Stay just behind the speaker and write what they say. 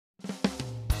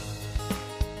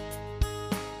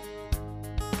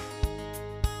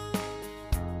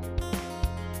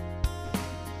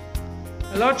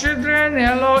Hello children,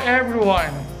 hello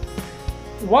everyone.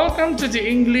 Welcome to the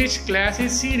English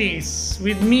Classes series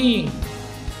with me,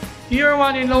 your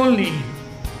one and only,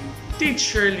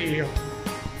 Teacher Leo.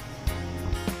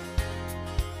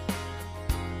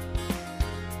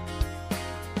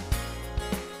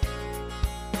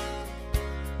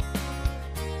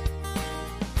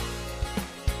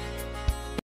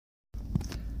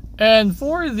 And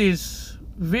for this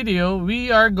video, we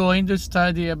are going to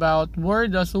study about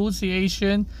word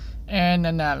association and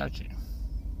analogy.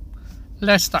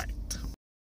 Let's start.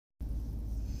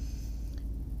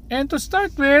 And to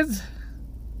start with,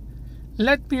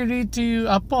 let me read to you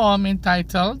a poem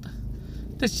entitled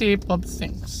The Shape of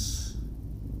Things.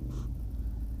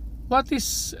 What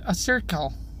is a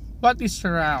circle? What is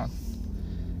round?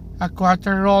 A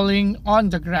quarter rolling on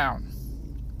the ground.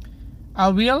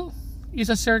 A wheel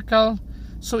is a circle,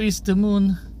 so is the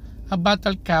moon, a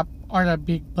bottle cap, or a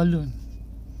big balloon.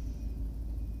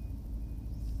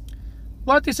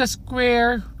 What is a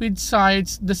square with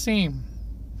sides the same?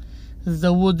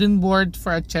 The wooden board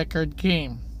for a checkered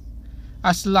game.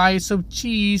 A slice of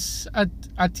cheese, a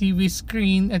TV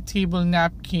screen, a table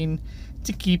napkin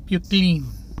to keep you clean.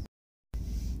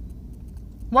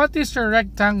 What is a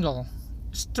rectangle?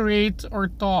 Straight or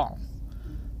tall?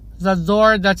 The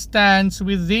door that stands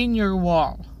within your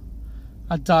wall.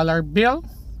 A dollar bill,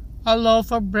 a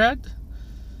loaf of bread,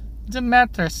 the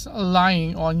mattress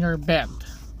lying on your bed.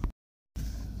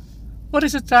 What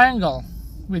is a triangle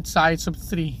with sides of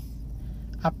 3?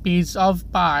 A piece of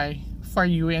pie for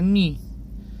you and me.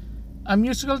 A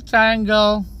musical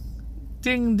triangle,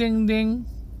 ding ding ding,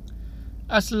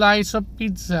 a slice of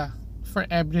pizza for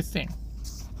everything.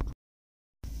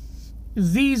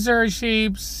 These are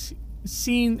shapes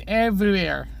seen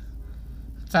everywhere.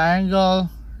 Triangle,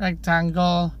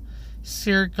 rectangle,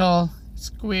 circle,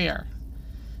 square.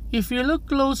 If you look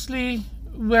closely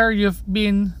where you've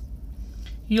been,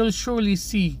 you'll surely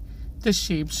see the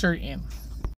shapes are in.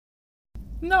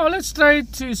 Now let's try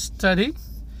to study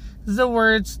the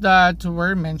words that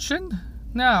were mentioned.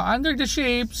 Now under the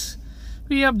shapes,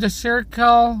 we have the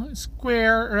circle,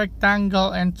 square,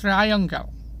 rectangle, and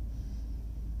triangle.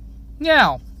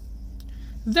 Now,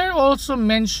 there also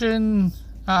mention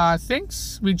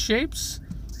things with shapes,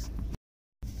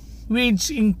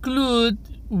 which include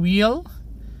wheel,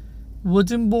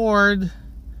 wooden board,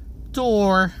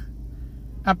 door,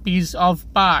 a piece of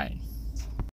pie.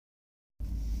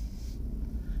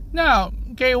 Now,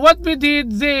 okay, what we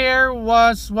did there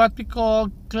was what we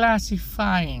call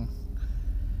classifying.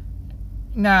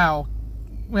 Now,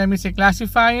 when we say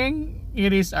classifying,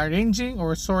 it is arranging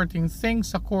or sorting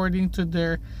things according to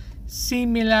their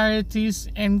similarities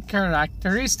and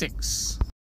characteristics.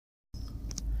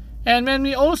 And when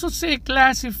we also say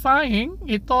classifying,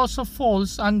 it also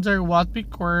falls under what we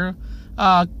called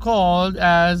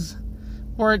as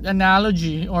word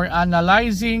analogy, or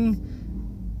analyzing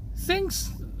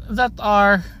things that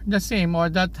are the same or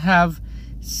that have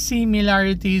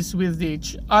similarities with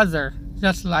each other,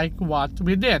 just like what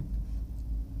we did.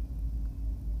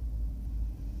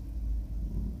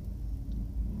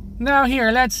 Now here,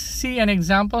 let's see an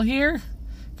example here.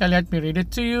 Okay, let me read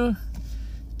it to you.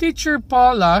 Teacher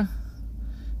Paula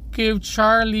gave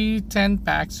Charlie 10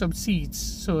 packs of seeds.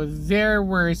 So there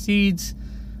were seeds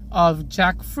of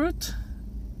jackfruit,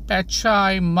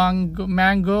 pechay,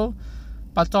 mango,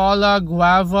 patola,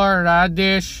 guava,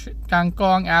 radish,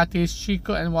 kangkong, atis,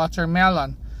 chico, and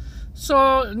watermelon.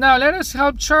 So now let us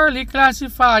help Charlie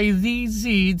classify these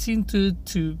seeds into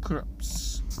 2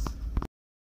 groups.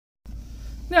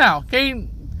 Now, okay,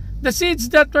 the seeds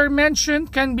that were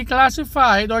mentioned can be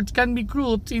classified or can be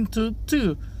grouped into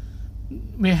 2.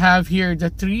 We have here the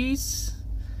trees,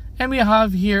 and we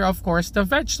have here, of course, the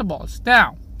vegetables.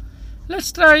 Now,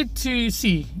 let's try to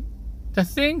see the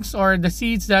things or the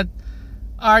seeds that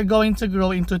are going to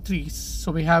grow into trees.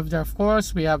 So we have there, of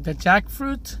course, we have the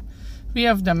jackfruit, we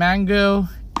have the mango,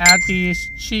 atis,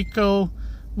 chico,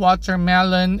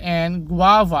 watermelon, and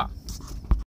guava.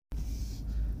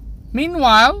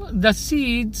 Meanwhile, the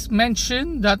seeds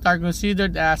mentioned that are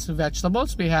considered as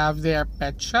vegetables, we have there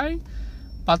pechay,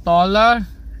 patola,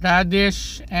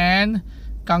 radish, and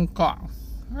kangkong.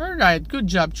 Alright, good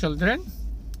job children.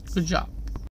 Good job.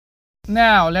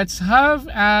 Now, let's have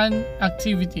an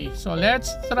activity. So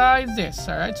let's try this.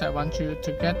 Alright, so I want you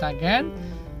to get again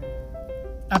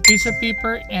a piece of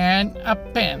paper and a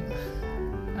pen.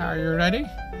 Are you ready?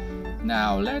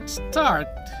 Now, let's start.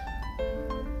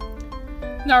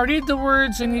 Now read the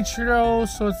words in each row.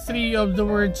 So 3 of the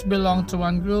words belong to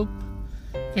one group.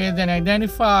 Okay, then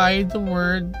identify the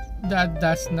word that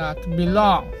does not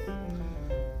belong.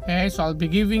 Okay, so I'll be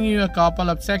giving you a couple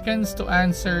of seconds to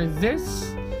answer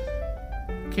this.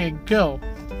 Okay, go.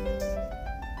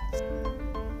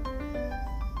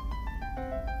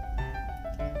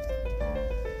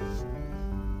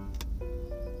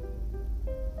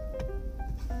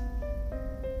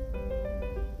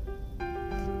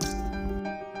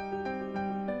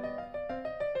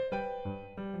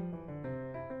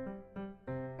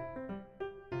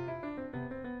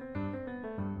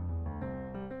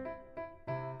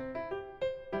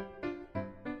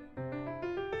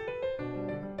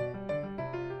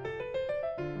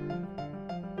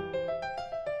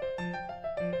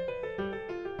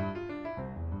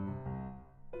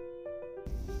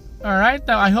 Alright,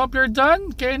 now I hope you're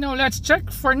done. Okay, now let's check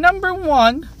for number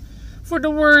 1. For the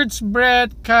words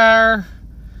bread, car,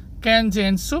 candy,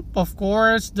 and soup, of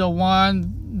course, the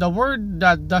word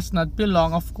that does not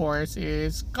belong, of course,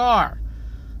 is car.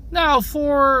 Now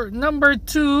for number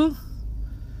 2,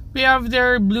 we have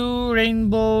there blue,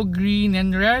 rainbow, green,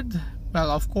 and red. Well,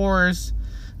 of course,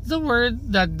 the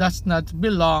word that does not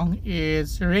belong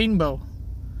is rainbow.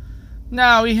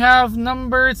 Now we have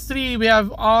number 3, we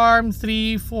have arm,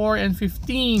 3, 4, and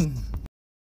 15.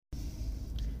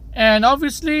 And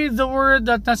obviously the word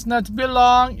that does not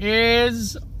belong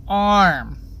is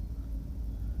arm.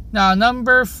 Now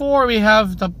number 4, we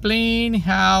have the plane,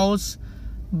 house,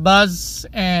 bus,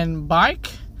 and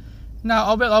bike.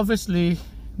 Now obviously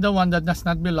the one that does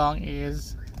not belong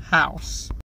is house.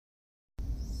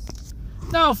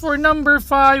 Now for number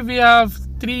 5, we have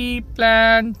tree,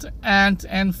 plant, ant,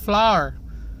 and flower.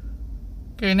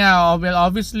 Okay, now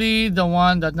obviously the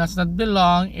one that does not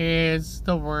belong is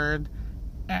the word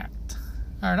ant.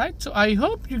 Alright, so I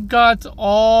hope you got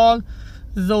all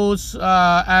those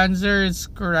answers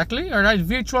correctly. Alright,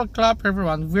 virtual clap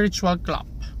everyone, virtual clap.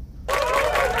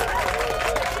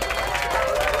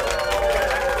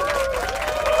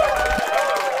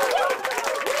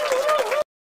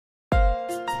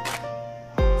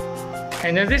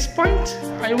 And at this point,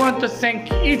 I want to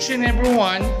thank each and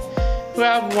everyone who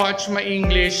have watched my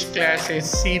English classes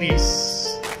series.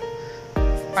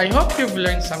 I hope you've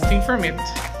learned something from it.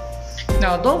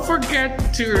 Now don't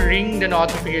forget to ring the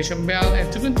notification bell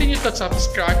and to continue to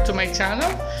subscribe to my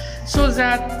channel so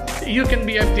that you can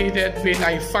be updated when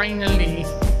I finally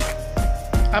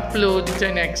upload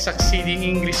the next Succeeding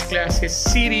English Classes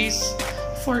series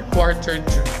for quarter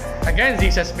 2. Again,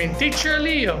 this has been Teacher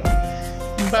Leo.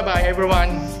 Bye-bye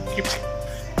everyone. Keep safe.